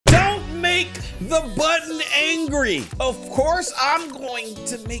the button angry. Of course, I'm going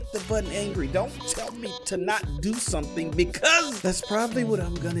to make the button angry. Don't tell me to not do something, because that's probably what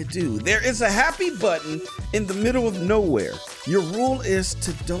I'm gonna do. There is a happy button in the middle of nowhere. Your rule is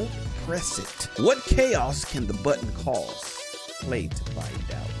to don't press it. What chaos can the button cause? Play to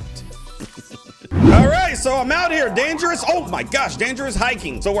find out. All right, so I'm out here. Dangerous. Oh my gosh, dangerous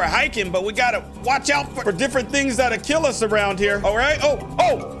hiking. So we're hiking, but we gotta watch out for different things that'll kill us around here. All right.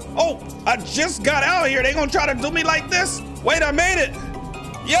 Oh, I just got out here. They gonna try to do me like this? Wait, I made it.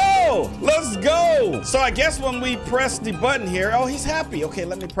 Yo, let's go. So I guess when we press the button here, oh, he's happy. Okay,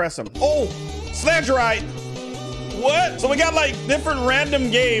 let me press him. Oh, sledge ride. What? So we got like different random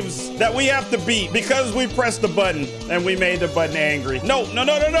games that we have to beat because we pressed the button and we made the button angry. No.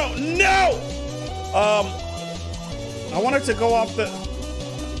 I wanted to go off the...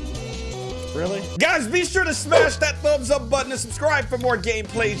 Really? Guys, be sure to smash that thumbs up button and subscribe for more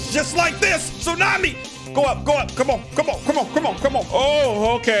gameplays just like this. Tsunami! Go up. Come on.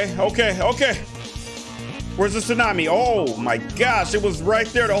 Oh, okay. Where's the tsunami? Oh my gosh, it was right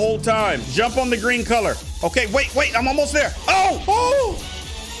there the whole time. Jump on the green color. Okay, wait, I'm almost there. Oh!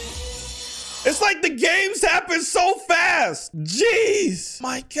 It's like the games happen so fast. Jeez.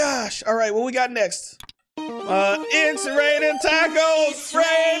 My gosh. All right, what we got next? It's raining tacos.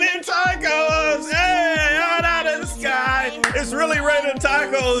 Hey, out of the sky. It's really raining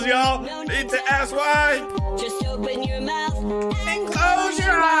tacos, y'all. Need to ask why. Just open your mouth and close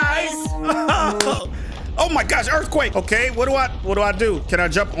your eyes. Oh my gosh, earthquake. Okay, what do I do? Can I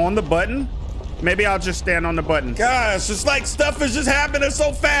jump on the button? Maybe I'll just stand on the button. Gosh, it's like stuff is just happening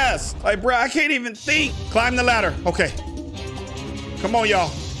so fast. Like, bro, I can't even think. Climb the ladder. Okay. Come on, y'all.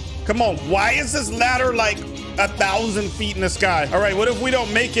 Come on. Why is this ladder like 1,000 feet in the sky? All right, what if we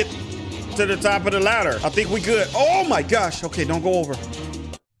don't make it to the top of the ladder? I think we good. Oh my gosh. Okay, don't go over.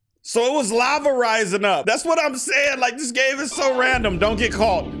 So it was lava rising up. That's what I'm saying. Like, this game is so random. Don't get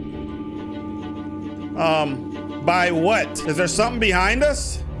caught. By what? Is there something behind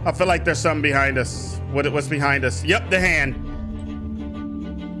us? I feel like there's something behind us. What's behind us? Yep, the hand.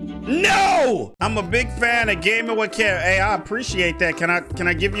 No! I'm a big fan of GamingWithKev. Hey, I appreciate that. Can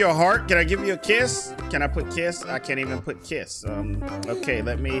I give you a heart? Can I give you a kiss? Can I put kiss? I can't even put kiss. Okay,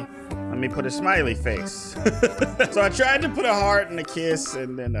 let me put a smiley face. So I tried to put a heart and a kiss,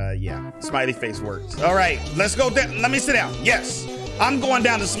 and then yeah, smiley face worked. All right, let's go down. Let me sit down. Yes, I'm going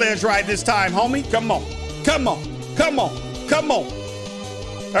down the sledge ride this time, homie. Come on.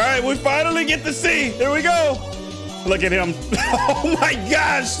 All right, we finally get to see. Here we go. Look at him. Oh my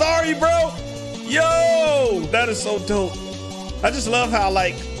gosh, sorry, bro. Yo, that is so dope. I just love how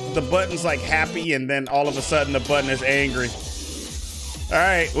like the button's like happy and then all of a sudden the button is angry. All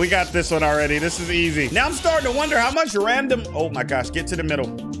right, we got this one already. This is easy. Now I'm starting to wonder how much random, oh my gosh, get to the middle.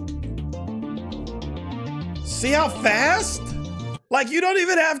 See how fast? Like you don't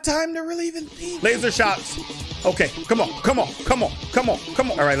even have time to really even think. Laser shots. Okay, come on.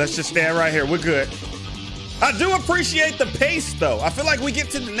 All right, let's just stand right here. We're good. I do appreciate the pace, though. I feel like we get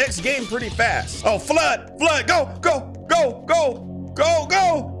to the next game pretty fast. Oh, flood, go.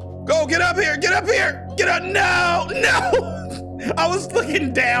 Get up here. Get up. No. I was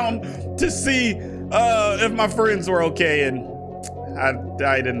looking down to see if my friends were okay, and I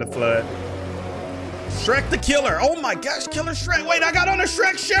died in the flood. Shrek the Killer. Oh my gosh, Killer Shrek. Wait, I got on a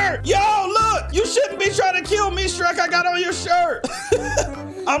Shrek shirt. Yo, look, you shouldn't be trying to kill me, Shrek. I got on your shirt.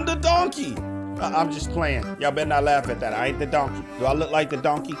 I'm the donkey. I'm just playing. Y'all better not laugh at that. I ain't the donkey. Do I look like the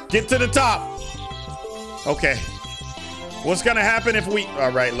donkey? Get to the top. Okay. What's gonna happen if we...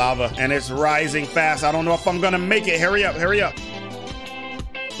 All right, lava. And it's rising fast. I don't know if I'm gonna make it. Hurry up.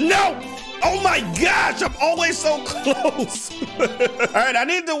 No! Oh my gosh, I'm always so close. All right, I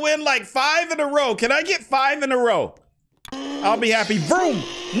need to win like 5 in a row. Can I get 5 in a row? I'll be happy. Vroom!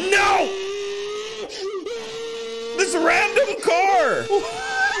 No! This random car.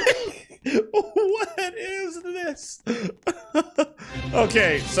 What is this?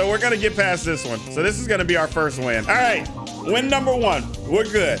 Okay, so we're gonna get past this one. So this is gonna be our first win. All right, win number 1. We're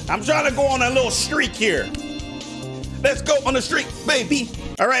good. I'm trying to go on a little streak here. Let's go on the streak, baby.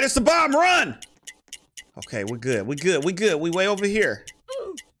 All right, it's the bomb run. Okay, we're good. We way over here.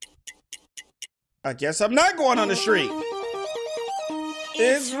 I guess I'm not going on the streak.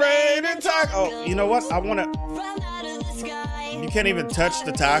 It's raining tacos. Oh, you know what? I wanna. You can't even touch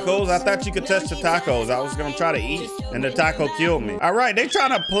the tacos. I thought you could touch the tacos. I was gonna try to eat, and the taco killed me. All right, they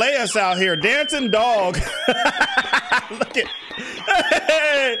trying to play us out here. Dancing dog. Look at.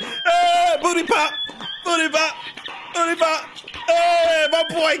 Hey, booty pop. Hey, my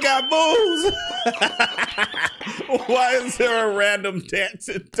boy got moves. Why is there a random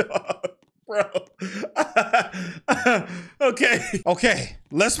dancing dog? Bro. Okay.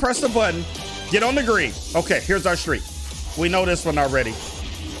 Let's press the button. Get on the green. Okay, here's our streak. We know this one already.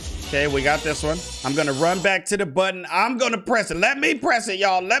 Okay, we got this one. I'm gonna run back to the button. I'm gonna press it. Let me press it,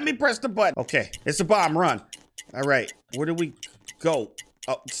 y'all. Let me press the button. Okay, it's a bomb. Run. All right, where do we go?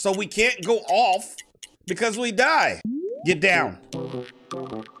 Oh, so we can't go off because we die. Get down.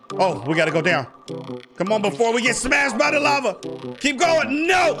 Oh, we gotta go down. Come on before we get smashed by the lava. Keep going.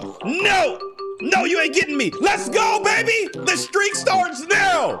 No, you ain't getting me. Let's go, baby. The streak starts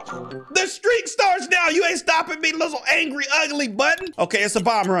now. The streak starts now. You ain't stopping me, little angry, ugly button. Okay, it's a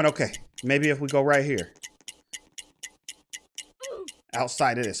bomb run. Okay, maybe if we go right here.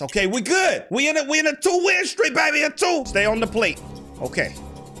 Outside of this. Okay, we good. We in a 2-win streak, baby. A 2. Stay on the plate. Okay.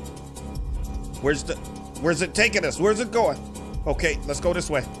 Where's it taking us? Where's it going? Okay, let's go this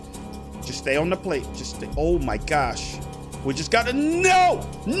way. Just stay on the plate. Just stay. Oh my gosh. We just gotta, no!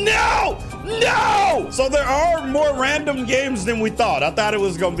 So there are more random games than we thought. I thought it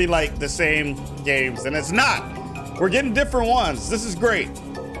was gonna be like the same games, and it's not. We're getting different ones. This is great.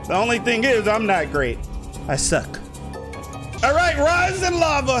 The only thing is, I'm not great. I suck. All right, rise in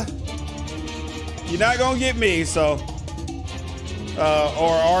lava. You're not gonna get me, so.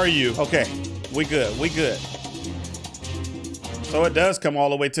 Or are you? Okay, we good. So it does come all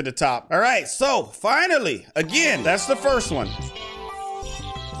the way to the top. All right, so finally, again, that's the first one.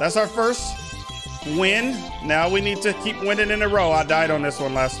 That's our first win. Now we need to keep winning in a row. I died on this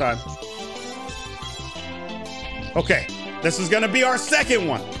one last time. Okay, this is gonna be our second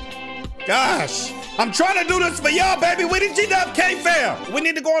one. Gosh, I'm trying to do this for y'all, baby. We the GWK fam. We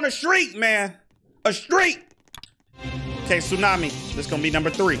need to go on a streak, man. A streak. Okay, tsunami. This is gonna be number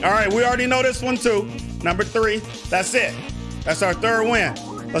 3. All right, we already know this one too. Number 3, that's it. That's our 3rd win.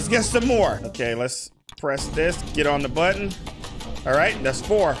 Let's get some more. Okay, let's press this, get on the button. All right, that's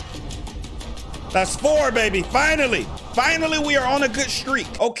 4. That's 4, baby, finally. Finally, we are on a good streak.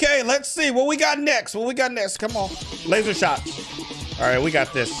 Okay, let's see what we got next. Come on, laser shots. All right, we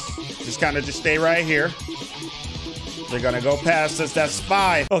got this. Just stay right here. They're gonna go past us, that's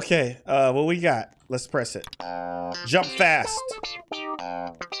 5. Okay, what we got? Let's press it. Jump fast.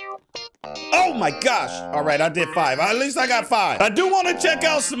 Oh my gosh. All right, I did 5. At least I got 5. I do want to check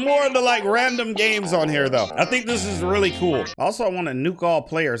out some more of the like random games on here though. I think this is really cool. Also, I want to nuke all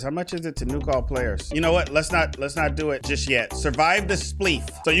players. How much is it to nuke all players? You know what? Let's not do it just yet. Survive the spleef.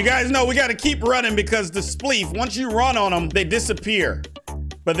 So you guys know we got to keep running because the spleef, once you run on them, they disappear.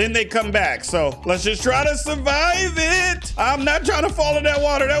 But then they come back. So let's just try to survive it. I'm not trying to fall in that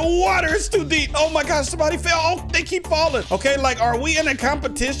water. That water is too deep. Oh my gosh, somebody fell. Oh, they keep falling. Okay, like, are we in a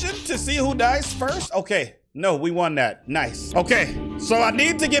competition to see who dies first? Okay, no, we won that. Nice. Okay, so I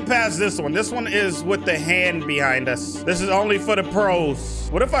need to get past this one. This one is with the hand behind us. This is only for the pros.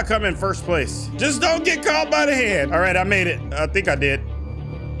 What if I come in first place? Just don't get caught by the hand. All right, I made it. I think I did.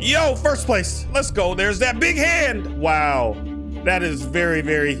 Yo, first place. Let's go. There's that big hand. Wow. That is very,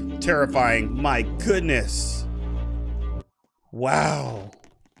 very terrifying. My goodness. Wow.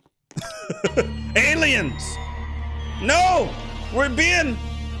 Aliens. No, the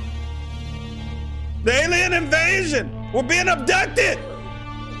alien invasion. We're being abducted.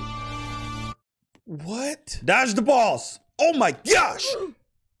 What? Dodge the balls. Oh my gosh.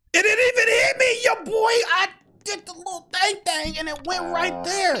 It didn't even hit me, yo boy. I did the little thing and it went right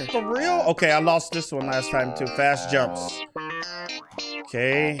there. For real? Okay, I lost this one last time too. Fast jumps.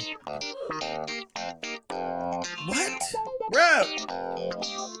 Okay. What?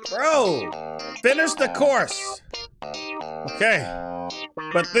 Bro. Finish the course. Okay.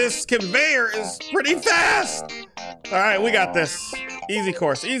 But this conveyor is pretty fast. All right, we got this. Easy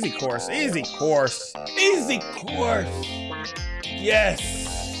course. Yes.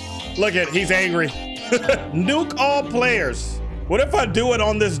 Look at, he's angry. Nuke all players. What if I do it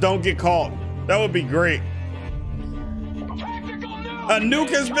on this don't get caught? That would be great. A nuke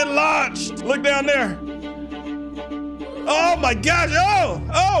has been launched. Look down there. Oh my gosh.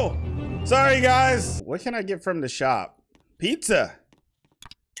 Oh. Sorry guys. What can I get from the shop? Pizza.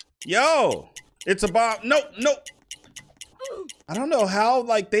 Yo, it's a bomb. No. I don't know how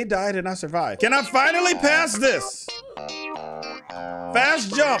like they died and I survived. Can I finally pass this?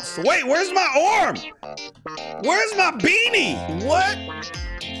 Fast jumps. Wait, where's my arm? Where's my beanie? What?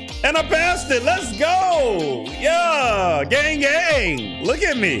 And I passed it. Let's go. Yeah, gang. Look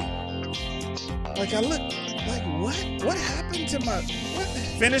at me. Like I look like what? What happened to my what?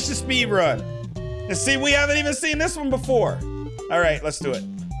 Finish the speed run. And see, we haven't even seen this one before. All right, let's do it.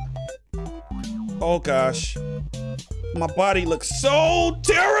 Oh gosh. My body looks so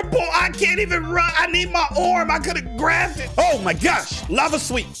terrible. I can't even run. I need my arm. I could have grabbed it. Oh my gosh. Lava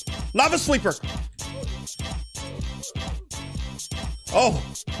sweep. Lava sweeper. Oh.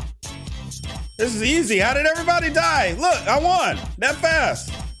 This is easy. How did everybody die? Look, I won. That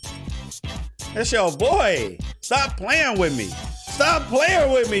fast. That's your boy. Stop playing with me. Stop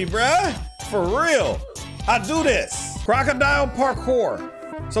playing with me, bruh. For real. I do this. Crocodile parkour.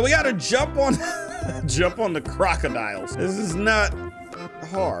 So we gotta jump on jump on the crocodiles. This is not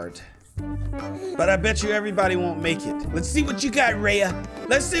hard. But I bet you everybody won't make it. Let's see what you got, Rhea.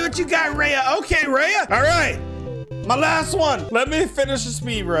 Let's see what you got, Rhea. Okay, Rhea. All right. My last one. Let me finish the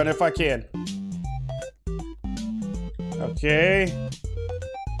speed run if I can. Okay.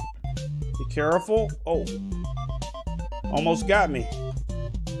 Be careful. Oh. Almost got me.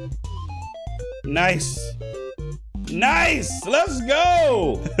 Nice. Nice. Let's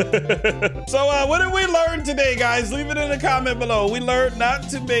go. So what did we learn today, guys? Leave it in the comment below. We learned not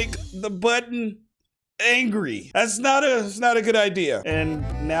to make the button angry. That's not a good idea. And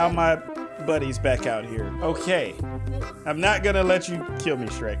now my buddy's back out here. Okay. I'm not gonna let you kill me,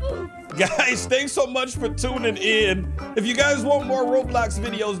 Shrek. Guys, thanks so much for tuning in. If you guys want more Roblox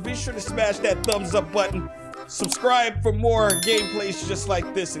videos, be sure to smash that thumbs up button. Subscribe for more gameplays just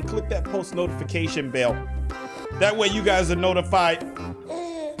like this and click that post notification bell. That way you guys are notified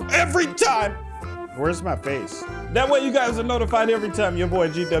every time. Where's my face? That way you guys are notified every time your boy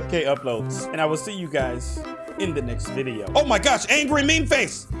GWK uploads. And I will see you guys in the next video. Oh my gosh, angry mean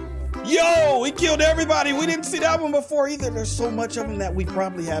face. Yo, he killed everybody. We didn't see that one before either. There's so much of them that we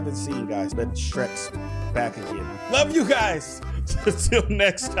probably haven't seen, guys. But Shrek's back again. Love you guys. Until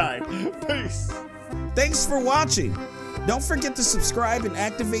next time. Peace. Thanks for watching. Don't forget to subscribe and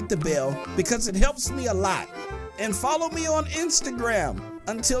activate the bell because it helps me a lot. And follow me on Instagram.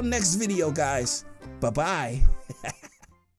 Until next video, guys. Bye-bye.